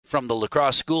from the La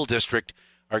Crosse School District.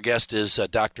 Our guest is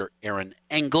Dr. Aaron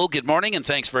Engle. Good morning, and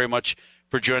thanks very much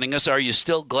for joining us. Are you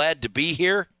still glad to be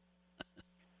here?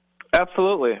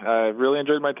 Absolutely. I really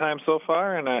enjoyed my time so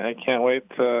far, and I can't wait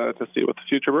to see what the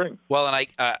future brings. Well, and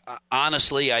I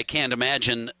honestly, I can't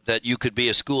imagine that you could be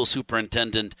a school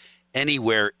superintendent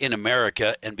anywhere in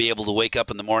America and be able to wake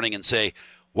up in the morning and say,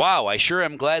 wow, I sure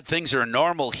am glad things are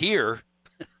normal here.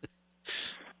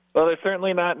 Well, they're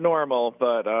certainly not normal,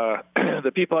 but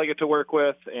the people I get to work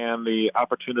with and the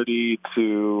opportunity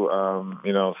to,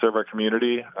 serve our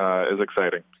community is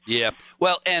exciting. Yeah.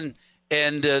 Well, and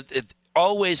it's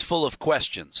always full of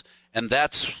questions, and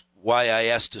that's why I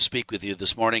asked to speak with you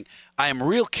this morning. I am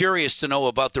real curious to know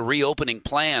about the reopening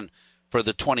plan for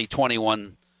the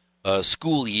 2021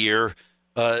 school year.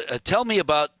 Tell me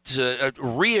about,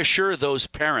 reassure those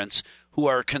parents who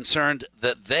are concerned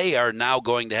that they are now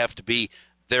going to have to be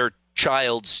their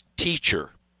child's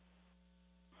teacher.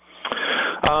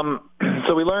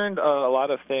 So we learned a lot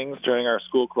of things during our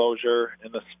school closure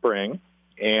in the spring,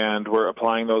 and we're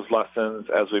applying those lessons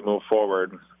as we move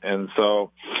forward. And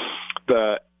so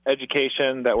the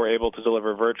education that we're able to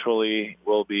deliver virtually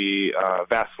will be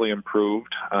vastly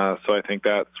improved. So I think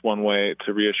that's one way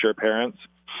to reassure parents.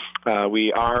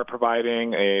 We are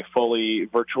providing a fully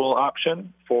virtual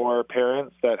option for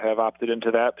parents that have opted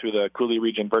into that through the Cooley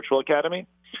Region Virtual Academy.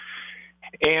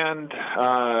 And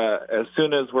as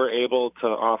soon as we're able to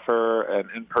offer an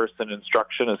in-person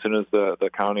instruction, as soon as the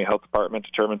county health department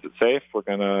determines it's safe, we're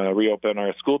going to reopen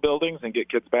our school buildings and get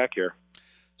kids back here.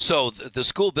 So the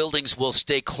school buildings will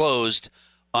stay closed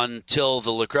until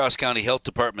the La Crosse County Health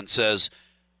Department says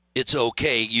it's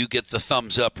okay, you get the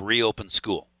thumbs up, reopen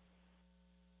school.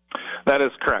 That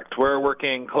is correct. We're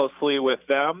working closely with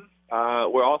them. We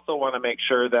also want to make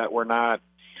sure that we're not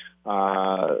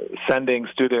sending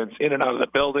students in and out of the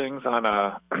buildings on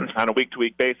a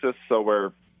week-to-week basis. So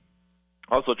we're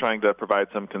also trying to provide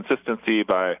some consistency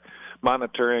by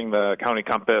monitoring the county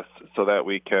compass so that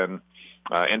we can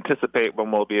anticipate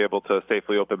when we'll be able to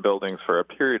safely open buildings for a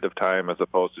period of time as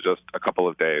opposed to just a couple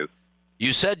of days.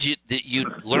 You said that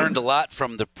you learned a lot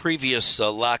from the previous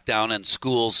lockdown and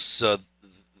schools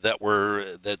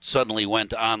that suddenly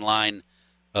went online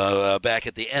back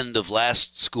at the end of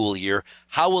last school year.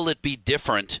 How will it be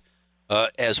different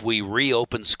as we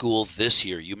reopen school this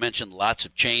year? You mentioned lots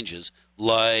of changes.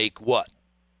 Like what?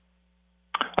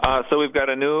 So we've got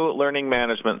a new learning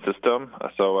management system,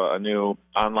 so a new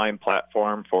online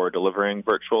platform for delivering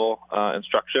virtual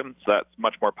instruction. So that's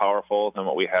much more powerful than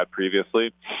what we had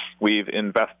previously. We've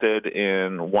invested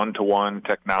in one-to-one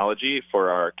technology for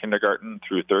our kindergarten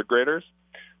through third graders.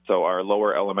 So our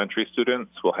lower elementary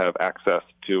students will have access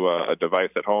to a device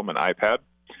at home, an iPad.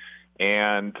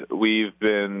 And we've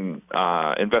been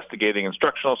investigating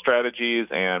instructional strategies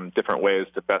and different ways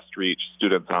to best reach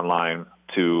students online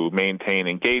to maintain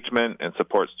engagement and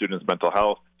support students' mental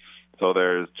health. So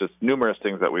there's just numerous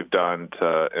things that we've done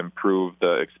to improve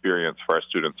the experience for our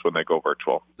students when they go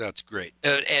virtual. That's great.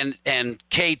 And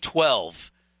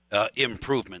K-12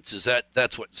 improvements,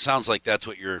 that's what sounds like that's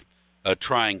what you're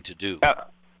trying to do.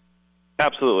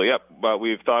 Absolutely, yep.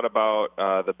 We've thought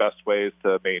about the best ways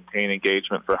to maintain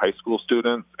engagement for high school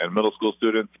students and middle school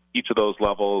students. Each of those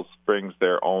levels brings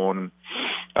their own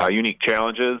unique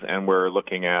challenges, and we're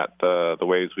looking at the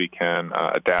ways we can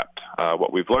adapt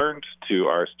what we've learned to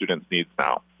our students' needs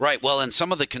now. Right. Well, and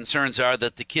some of the concerns are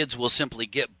that the kids will simply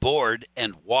get bored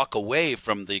and walk away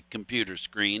from the computer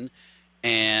screen,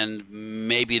 and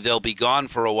maybe they'll be gone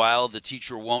for a while. The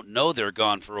teacher won't know they're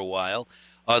gone for a while,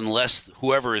 unless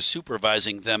whoever is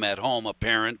supervising them at home, a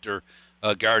parent or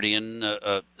a guardian,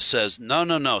 says,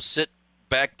 no, sit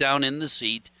back down in the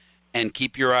seat and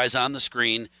keep your eyes on the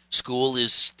screen. School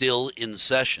is still in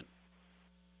session.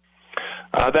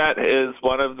 That is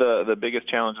one of the biggest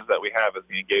challenges that we have is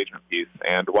the engagement piece.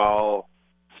 And while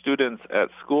students at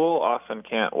school often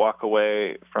can't walk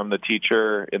away from the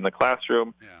teacher in the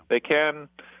classroom, they can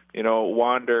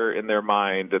wander in their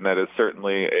mind, and that is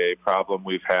certainly a problem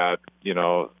we've had,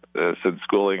 since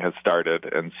schooling has started.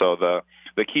 And so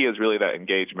the key is really that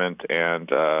engagement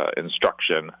and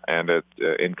instruction, and it's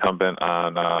incumbent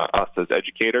on us as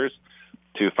educators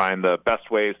to find the best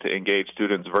ways to engage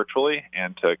students virtually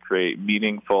and to create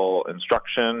meaningful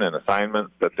instruction and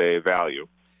assignments that they value.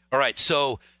 All right,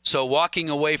 so walking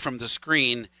away from the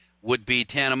screen would be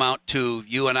tantamount to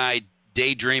you and I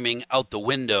daydreaming out the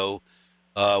window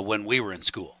when we were in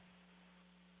school.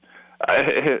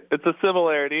 It's a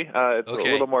similarity. It's okay.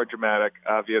 A little more dramatic,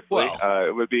 obviously.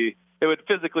 Well, it would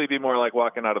physically be more like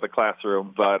walking out of the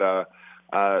classroom, but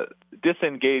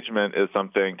disengagement is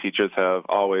something teachers have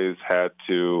always had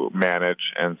to manage,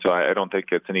 and so I don't think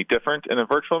it's any different in a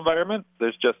virtual environment.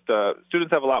 There's just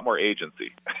students have a lot more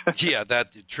agency. Yeah,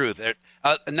 that's the truth.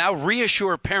 Now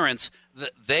reassure parents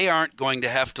that they aren't going to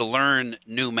have to learn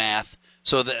new math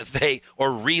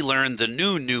or relearn the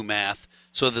new math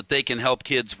so that they can help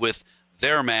kids with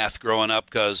their math growing up,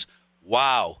 because,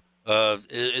 wow,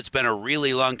 it's been a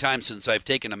really long time since I've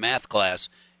taken a math class,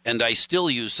 and I still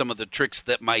use some of the tricks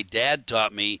that my dad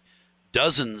taught me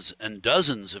dozens and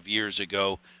dozens of years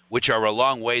ago, which are a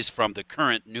long ways from the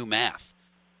current new math.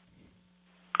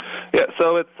 Yeah,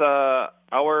 so it's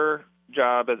our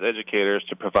job as educators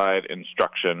to provide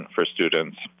instruction for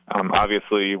students.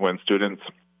 Obviously, when students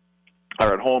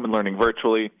are at home and learning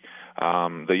virtually,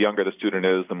 the younger the student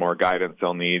is, the more guidance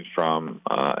they'll need from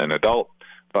an adult.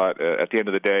 But at the end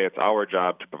of the day, it's our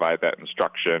job to provide that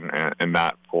instruction and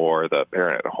not for the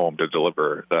parent at home to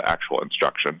deliver the actual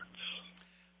instruction.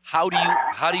 How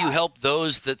do you help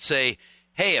those that say,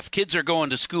 hey, if kids are going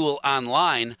to school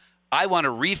online, I want a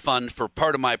refund for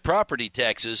part of my property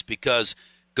taxes because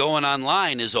going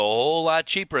online is a whole lot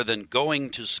cheaper than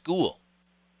going to school?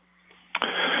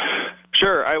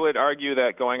 Sure, I would argue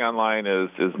that going online is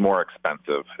more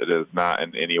expensive. It is not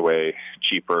in any way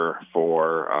cheaper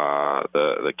for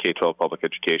the K-12 public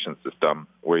education system.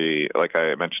 We, like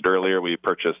I mentioned earlier, we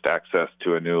purchased access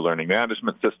to a new learning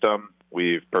management system.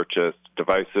 We've purchased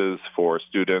devices for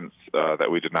students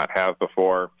that we did not have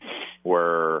before.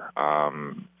 We're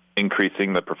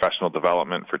increasing the professional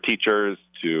development for teachers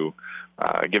to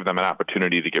give them an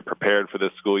opportunity to get prepared for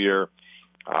this school year.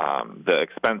 The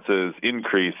expenses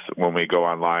increase when we go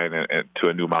online and to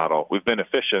a new model. We've been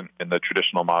efficient in the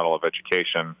traditional model of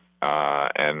education,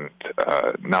 and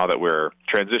now that we're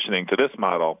transitioning to this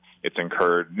model, it's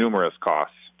incurred numerous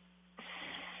costs.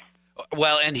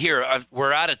 Well, and here,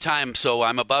 we're out of time, so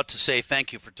I'm about to say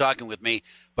thank you for talking with me,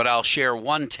 but I'll share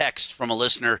one text from a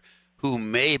listener who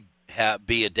may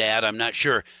be a dad. I'm not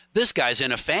sure. This guy's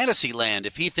in a fantasy land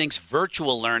if he thinks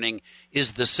virtual learning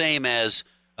is the same as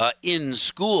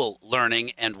in-school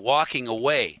learning and walking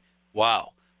away.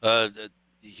 Wow.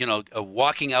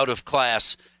 Walking out of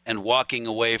class and walking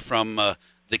away from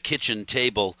the kitchen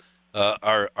table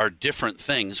are different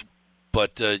things,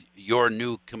 but your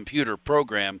new computer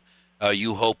program,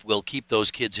 you hope, will keep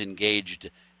those kids engaged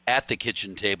at the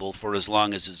kitchen table for as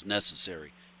long as is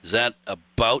necessary. Is that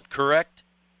about correct?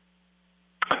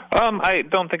 I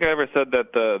don't think I ever said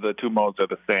that the two modes are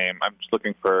the same. I'm just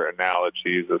looking for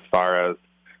analogies as far as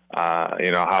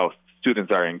how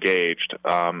students are engaged.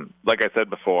 Like I said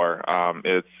before,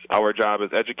 it's our job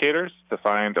as educators to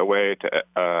find a way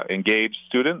to engage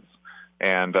students,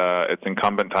 and it's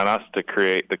incumbent on us to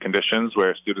create the conditions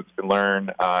where students can learn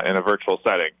in a virtual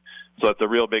setting. So it's a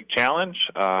real big challenge,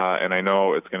 and I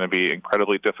know it's going to be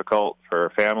incredibly difficult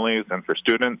for families and for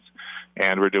students,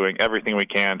 and we're doing everything we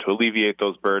can to alleviate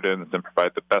those burdens and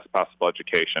provide the best possible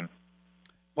education.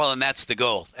 Well, and that's the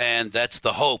goal, and that's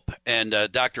the hope. And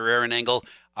Dr. Aaron Engle,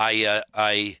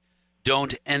 I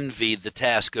don't envy the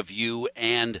task of you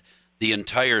and the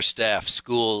entire staff,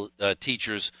 school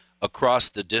teachers across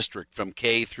the district from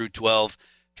K through 12,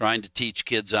 trying to teach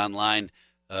kids online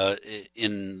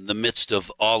in the midst of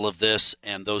all of this,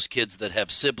 and those kids that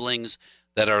have siblings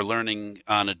that are learning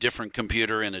on a different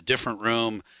computer in a different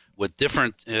room with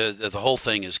different, the whole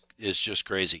thing is just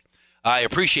crazy. I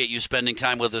appreciate you spending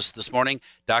time with us this morning.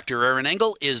 Dr. Aaron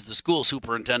Engle is the school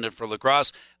superintendent for La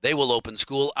Crosse. They will open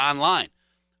school online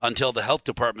until the health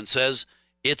department says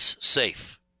it's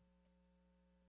safe.